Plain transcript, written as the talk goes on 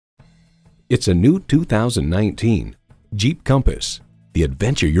It's a new 2019 Jeep Compass. The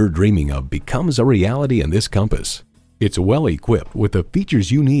adventure you're dreaming of becomes a reality in this Compass. It's well equipped with the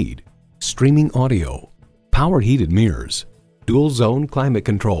features you need: streaming audio, power heated mirrors, dual zone climate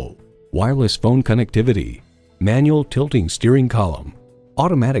control, wireless phone connectivity, manual tilting steering column,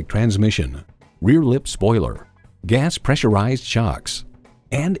 automatic transmission, rear lip spoiler, gas pressurized shocks,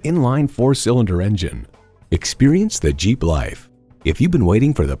 and inline 4-cylinder engine. Experience the Jeep life. If you've been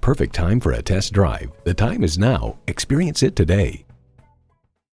waiting for the perfect time for a test drive, the time is now. Experience it today.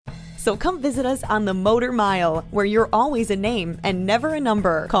 So come visit us on the Motor Mile, where you're always a name and never a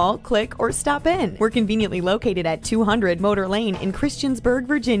number. Call, click, or stop in. We're conveniently located at 200 Motor Lane in Christiansburg,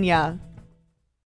 Virginia.